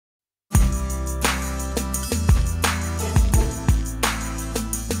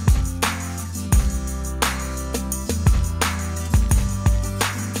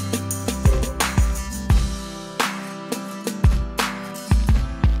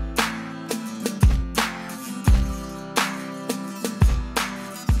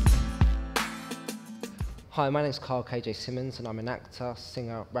Hi, my name is KJ Simmons and I'm an actor,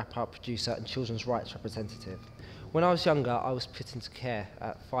 singer, rapper, producer and children's rights representative. When I was younger, I was put into care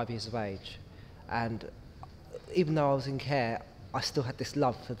at 5 years of age, and even though I was in care, I still had this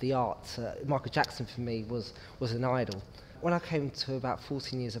love for the arts. Michael Jackson for me was an idol. When I came to about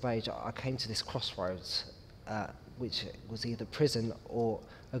 14 years of age, I came to this crossroads, which was either prison or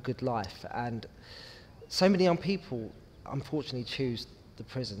a good life, and so many young people unfortunately choose the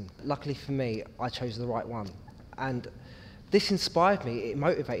prison. Luckily for me, I chose the right one, and this inspired me, it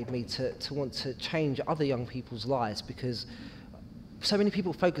motivated me to want to change other young people's lives, because so many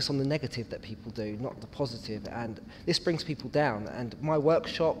people focus on the negative that people do, not the positive, and this brings people down. And my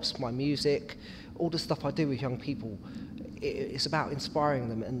workshops, my music, all the stuff I do with young people, it's about inspiring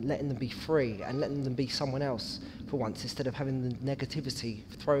them and letting them be free and letting them be someone else for once, instead of having the negativity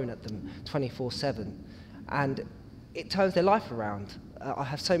thrown at them 24/7. And it turns their life around. I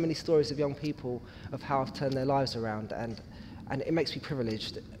have so many stories of young people of how I've turned their lives around, and it makes me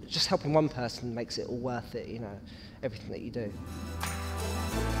privileged. Just helping one person makes it all worth it, you know, everything that you do.